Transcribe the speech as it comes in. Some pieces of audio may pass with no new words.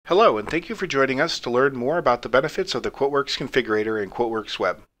Hello, and thank you for joining us to learn more about the benefits of the QuoteWerks Configurator in QuoteWerks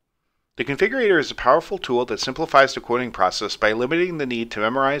Web. The configurator is a powerful tool that simplifies the quoting process by eliminating the need to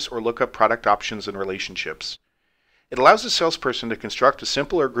memorize or look up product options and relationships. It allows a salesperson to construct a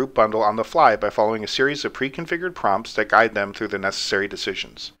simple or group bundle on the fly by following a series of pre-configured prompts that guide them through the necessary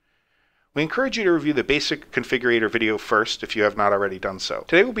decisions. We encourage you to review the Basic Configurator video first if you have not already done so.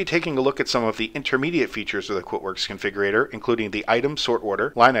 Today we'll be taking a look at some of the intermediate features of the QuoteWerks Configurator, including the item sort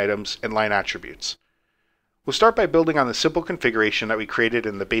order, line items, and line attributes. We'll start by building on the simple configuration that we created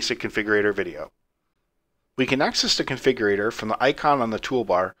in the Basic Configurator video. We can access the configurator from the icon on the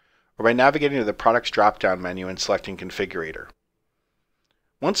toolbar or by navigating to the Products drop-down menu and selecting Configurator.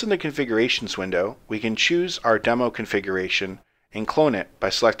 Once in the Configurations window, we can choose our demo configuration and clone it by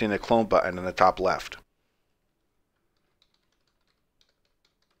selecting the Clone button in the top left.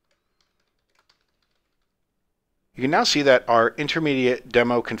 You can now see that our intermediate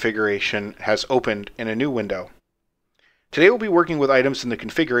demo configuration has opened in a new window. Today we'll be working with items in the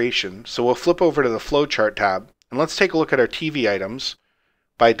configuration, so we'll flip over to the Flowchart tab, and let's take a look at our TV items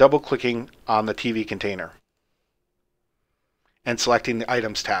by double-clicking on the TV container and selecting the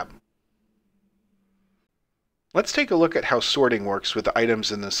Items tab. Let's take a look at how sorting works with the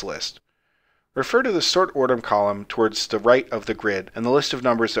items in this list. Refer to the Sort Order column towards the right of the grid and the list of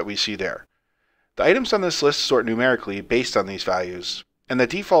numbers that we see there. The items on this list sort numerically based on these values, and the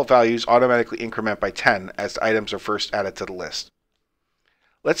default values automatically increment by 10 as the items are first added to the list.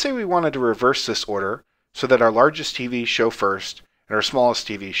 Let's say we wanted to reverse this order so that our largest TVs show first and our smallest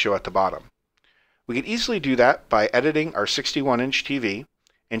TVs show at the bottom. We can easily do that by editing our 61-inch TV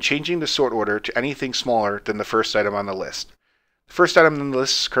and changing the sort order to anything smaller than the first item on the list. The first item on the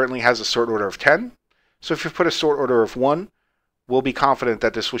list currently has a sort order of 10, so if you put a sort order of 1, we'll be confident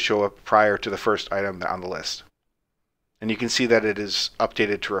that this will show up prior to the first item on the list. And you can see that it is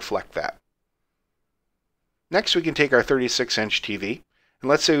updated to reflect that. Next, we can take our 36-inch TV, and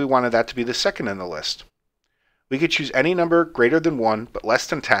let's say we wanted that to be the second in the list. We could choose any number greater than 1 but less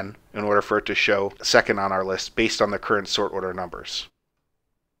than 10 in order for it to show second on our list based on the current sort order numbers.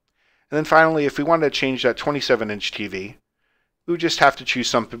 And then finally, if we wanted to change that 27-inch TV, we would just have to choose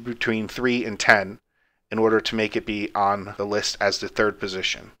something between 3 and 10 in order to make it be on the list as the third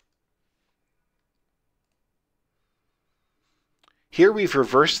position. Here we've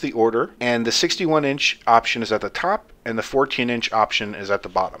reversed the order, and the 61-inch option is at the top and the 14-inch option is at the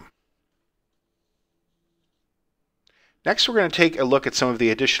bottom. Next, we're going to take a look at some of the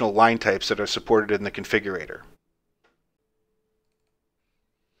additional line types that are supported in the configurator.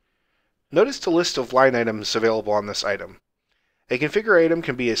 Notice the list of line items available on this item. A configure item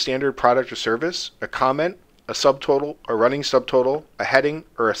can be a standard product or service, a comment, a subtotal, a running subtotal, a heading,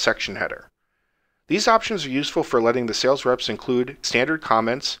 or a section header. These options are useful for letting the sales reps include standard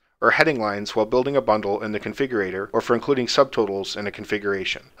comments or heading lines while building a bundle in the configurator, or for including subtotals in a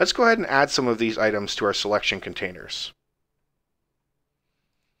configuration. Let's go ahead and add some of these items to our selection containers.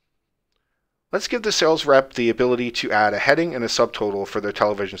 Let's give the sales rep the ability to add a heading and a subtotal for their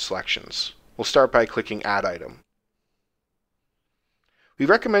television selections. We'll start by clicking Add Item. We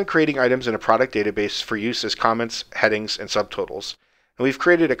recommend creating items in a product database for use as comments, headings, and subtotals, and we've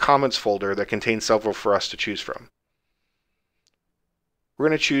created a comments folder that contains several for us to choose from. We're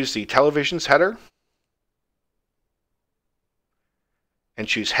going to choose the television's header and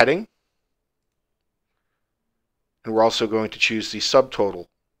choose heading, and we're also going to choose the subtotal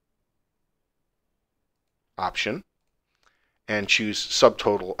option and choose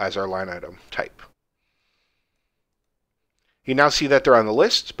subtotal as our line item type. You now see that they're on the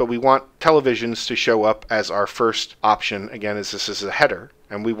list, but we want televisions to show up as our first option, again, as this is a header,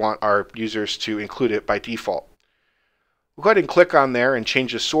 and we want our users to include it by default. We'll go ahead and click on there and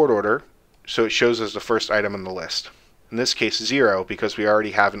change the sort order so it shows as the first item on the list. In this case, 0, because we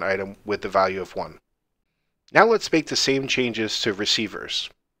already have an item with the value of 1. Now let's make the same changes to receivers.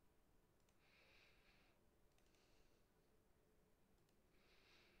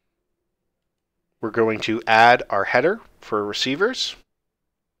 We're going to add our header for receivers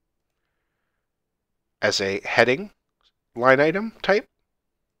as a heading line item type.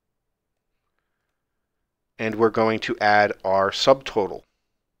 And we're going to add our subtotal.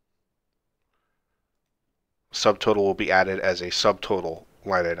 Subtotal will be added as a subtotal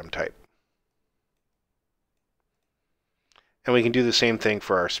line item type. And we can do the same thing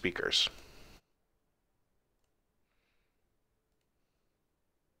for our speakers.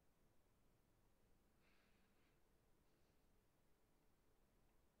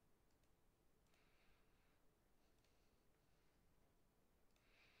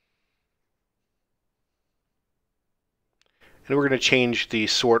 And we're going to change the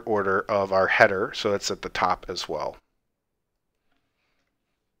sort order of our header so it's at the top as well.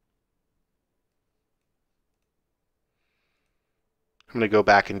 I'm going to go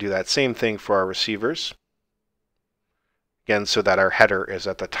back and do that same thing for our receivers. Again, so that our header is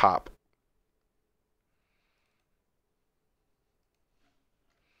at the top.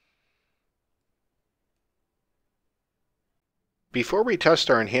 Before we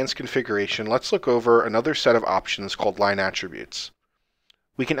test our enhanced configuration, let's look over another set of options called line attributes.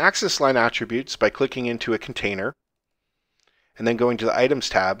 We can access line attributes by clicking into a container and then going to the Items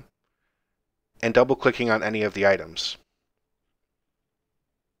tab and double-clicking on any of the items.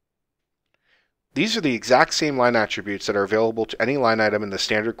 These are the exact same line attributes that are available to any line item in the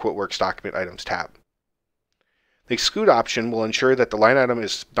standard QuoteWerks Document Items tab. The Exclude option will ensure that the line item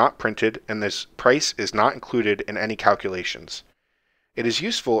is not printed and this price is not included in any calculations. It is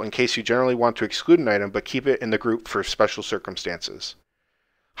useful in case you generally want to exclude an item but keep it in the group for special circumstances.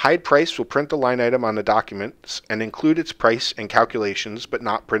 Hide Price will print the line item on the documents and include its price and calculations but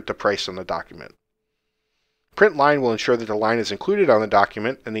not print the price on the document. Print Line will ensure that the line is included on the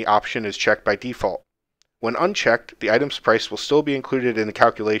document and the option is checked by default. When unchecked, the item's price will still be included in the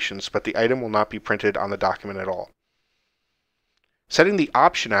calculations, but the item will not be printed on the document at all. Setting the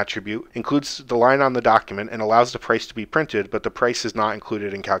Option attribute includes the line on the document and allows the price to be printed, but the price is not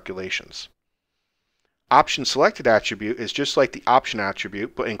included in calculations. Option Selected attribute is just like the Option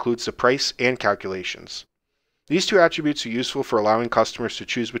attribute, but includes the price and calculations. These two attributes are useful for allowing customers to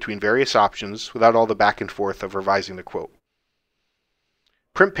choose between various options without all the back and forth of revising the quote.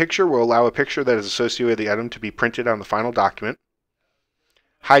 Print Picture will allow a picture that is associated with the item to be printed on the final document.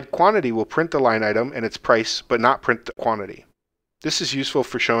 Hide Quantity will print the line item and its price, but not print the quantity. This is useful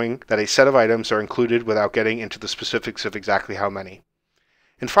for showing that a set of items are included without getting into the specifics of exactly how many.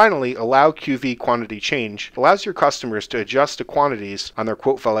 And finally, Allow QV Quantity Change allows your customers to adjust the quantities on their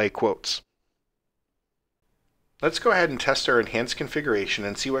quote valet quotes. Let's go ahead and test our enhanced configuration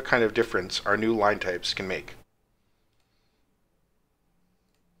and see what kind of difference our new line types can make.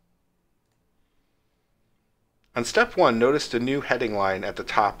 On step 1, notice the new heading line at the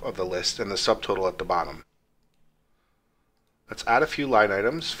top of the list and the subtotal at the bottom. Let's add a few line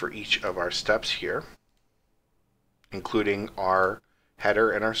items for each of our steps here, including our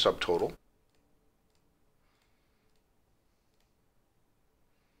header and our subtotal.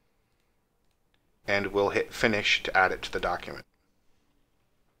 And we'll hit Finish to add it to the document.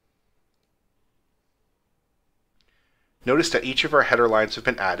 Notice that each of our header lines have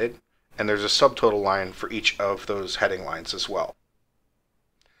been added, and there's a subtotal line for each of those heading lines as well.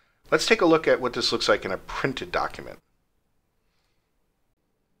 Let's take a look at what this looks like in a printed document.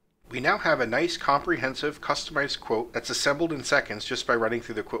 We now have a nice, comprehensive, customized quote that's assembled in seconds just by running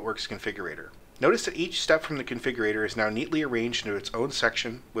through the QuoteWerks Configurator. Notice that each step from the configurator is now neatly arranged into its own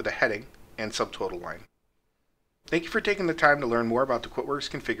section with a heading and subtotal line. Thank you for taking the time to learn more about the QuoteWerks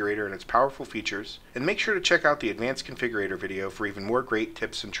Configurator and its powerful features, and make sure to check out the Advanced Configurator video for even more great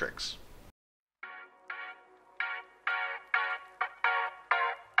tips and tricks.